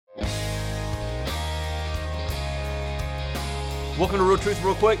Welcome to Real Truth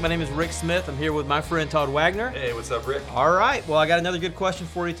Real Quick. My name is Rick Smith. I'm here with my friend Todd Wagner. Hey, what's up, Rick? All right. Well, I got another good question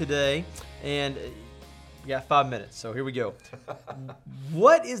for you today, and you got 5 minutes, so here we go.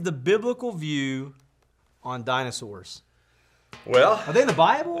 What is the biblical view on dinosaurs? Well, Are they in the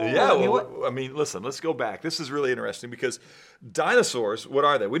Bible? yeah, I well, listen, let's go back. This is really interesting because dinosaurs, what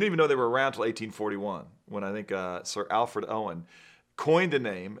are they? We didn't even know they were around until 1841 when I think Sir Alfred Owen coined the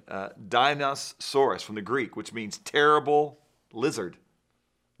name Dinosaurus from the Greek, which means terrible lizard.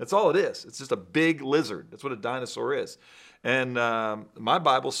 That's all it is. It's just a big lizard. That's what a dinosaur is. And my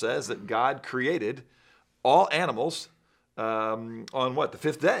Bible says that God created all animals on what? The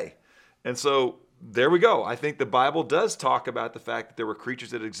fifth day. And so there we go. I think the Bible does talk about the fact that there were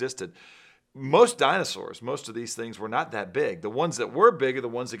creatures that existed. Most dinosaurs, most of these things were not that big. The ones that were big are the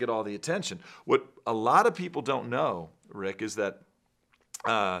ones that get all the attention. What a lot of people don't know, Rick, is that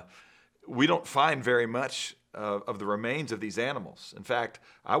we don't find very much of the remains of these animals. In fact,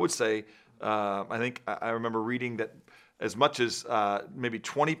 I would say, I remember reading that as much as maybe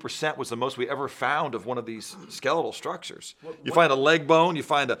 20% was the most we ever found of one of these skeletal structures. You find a leg bone, you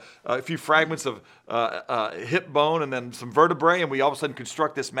find a few fragments of hip bone, and then some vertebrae, and we all of a sudden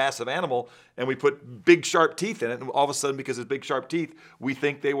construct this massive animal, and we put big sharp teeth in it, and all of a sudden, because it's big sharp teeth, we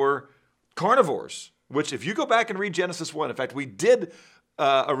think they were carnivores, which if you go back and read Genesis 1, in fact, we did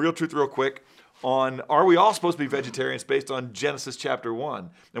a Real Truth Real Quick on are we all supposed to be vegetarians based on Genesis chapter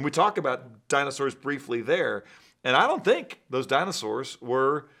 1. And we talk about dinosaurs briefly there. And I don't think those dinosaurs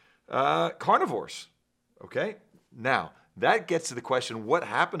were carnivores. Okay? Now, that gets to the question, what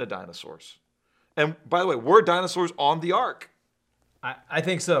happened to dinosaurs? And by the way, were dinosaurs on the ark? I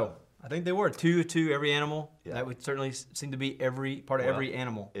think so. I think they were. Two every animal. Yeah. That would certainly seem to be every part of every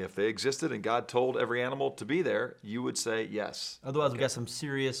animal. If they existed and God told every animal to be there, you would say yes. Otherwise, we've got some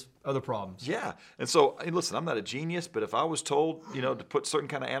serious other problems. Yeah. And so, listen, I'm not a genius, but if I was told, to put certain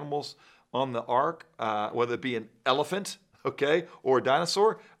kind of animals on the ark, whether it be an elephant, okay, or a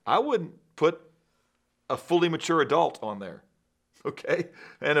dinosaur, I wouldn't put a fully mature adult on there, okay?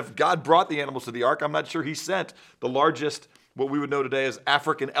 And if God brought the animals to the ark, I'm not sure he sent the largest, what we would know today as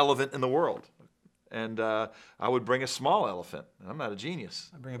African elephant in the world. And I would bring a small elephant. I'm not a genius.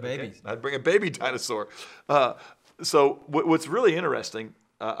 I'd bring a baby. Okay? I'd bring a baby dinosaur. So what's really interesting,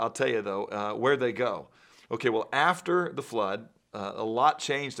 I'll tell you though, where they go. Okay, well, after the flood, a lot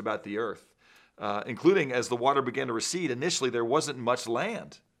changed about the earth, including as the water began to recede. Initially, there wasn't much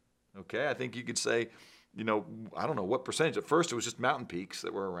land. Okay, I think you could say, I don't know what percentage. At first, it was just mountain peaks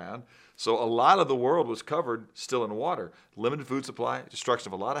that were around. So a lot of the world was covered still in water. Limited food supply,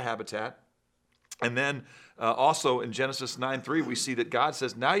 destruction of a lot of habitat. And then also in Genesis 9:3, we see that God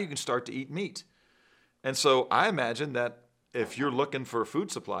says, now you can start to eat meat. And so I imagine that if you're looking for a food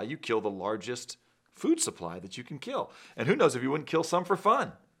supply, you kill the largest food supply that you can kill. And who knows if you wouldn't kill some for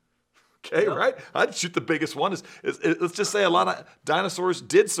fun. Okay, yeah. Right? I'd shoot the biggest one. Let's just say a lot of dinosaurs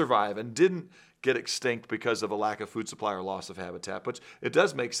did survive and didn't get extinct because of a lack of food supply or loss of habitat. But it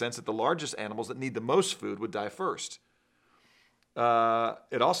does make sense that the largest animals that need the most food would die first.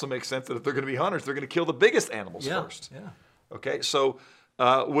 It also makes sense that if they're going to be hunters, they're going to kill the biggest animals first. Yeah. Okay, so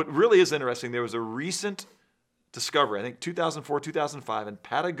what really is interesting, there was a recent discovery, I think 2004, 2005, in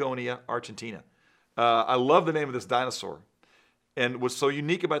Patagonia, Argentina. I love the name of this dinosaur. And what's so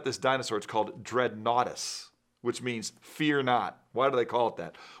unique about this dinosaur, it's called Dreadnoughtus, which means fear not. Why do they call it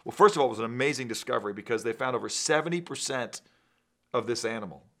that? Well, first of all, it was an amazing discovery because they found over 70% of this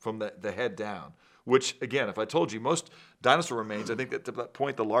animal from the head down, which, again, if I told you, most dinosaur remains, I think that to that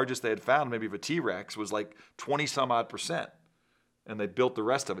point, the largest they had found, maybe of a T-Rex, was like 20-some-odd%. And they built the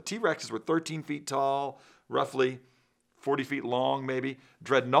rest of it. T-Rexes were 13 feet tall, roughly 40 feet long, maybe.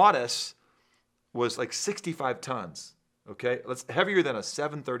 Dreadnoughtus was like 65 tons, okay? That's heavier than a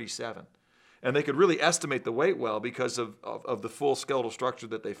 737. And they could really estimate the weight well because of the full skeletal structure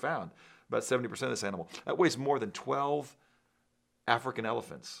that they found, about 70% of this animal. That weighs more than 12 African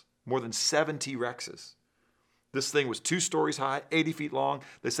elephants, more than 7 T-Rexes. This thing was 2 stories high, 80 feet long.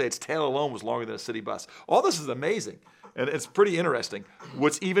 They say its tail alone was longer than a city bus. All this is amazing, and it's pretty interesting.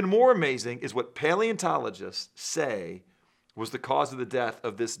 What's even more amazing is what paleontologists say was the cause of the death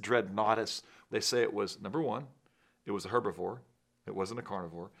of this Dreadnoughtus. They say it was, number one, it was a herbivore. It wasn't a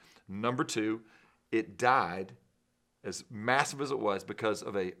carnivore. Number 2, it died, as massive as it was, because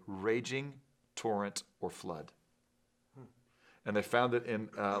of a raging torrent or flood. And they found it in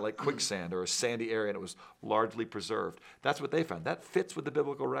like quicksand or a sandy area, and it was largely preserved. That's what they found. That fits with the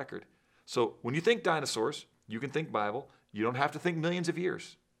biblical record. So when you think dinosaurs, you can think Bible. You don't have to think millions of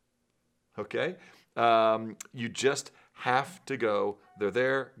years. Okay? You just have to go, they're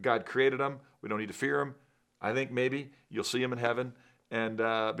there. God created them. We don't need to fear them. I think maybe you'll see them in heaven, and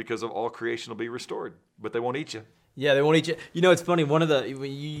because of all creation will be restored, but they won't eat you. Yeah, they won't eat you. You know, it's funny. One of the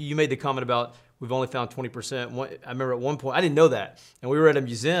you made the comment about we've only found 20%. I remember at one point I didn't know that, and we were at a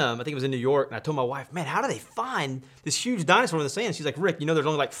museum. I think it was in New York, and I told my wife, "Man, how do they find this huge dinosaur in the sand?" She's like, "Rick, you know, there's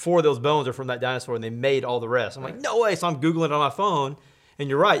only like 4 of those bones are from that dinosaur, and they made all the rest." I'm like, "No way!" So I'm googling it on my phone, and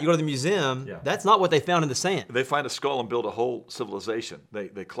you're right. You go to the museum. Yeah. That's not what they found in the sand. They find a skull and build a whole civilization.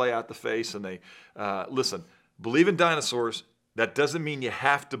 They clay out the face, and they listen. Believe in dinosaurs. That doesn't mean you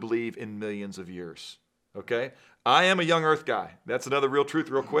have to believe in millions of years. Okay? I am a young Earth guy. That's another real truth,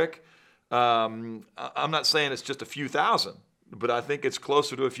 real quick. I'm not saying it's just a few thousand, but I think it's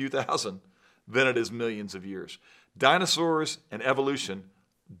closer to a few thousand than it is millions of years. Dinosaurs and evolution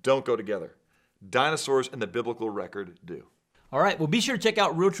don't go together. Dinosaurs and the biblical record do. All right, well, be sure to check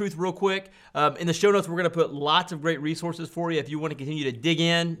out Real Truth real quick. In the show notes, we're going to put lots of great resources for you if you want to continue to dig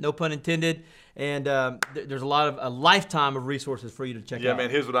in, no pun intended. And there's a lifetime of resources for you to check out. Yeah, man,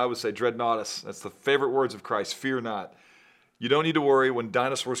 here's what I would say. Dread nautis. That's the favorite words of Christ. Fear not. You don't need to worry when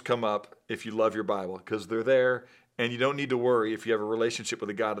dinosaurs come up if you love your Bible, because they're there. And you don't need to worry if you have a relationship with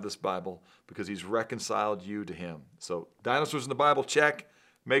the God of this Bible, because he's reconciled you to him. So dinosaurs in the Bible, check.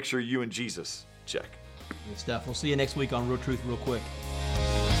 Make sure you and Jesus check. Good stuff. We'll see you next week on Real Truth real quick.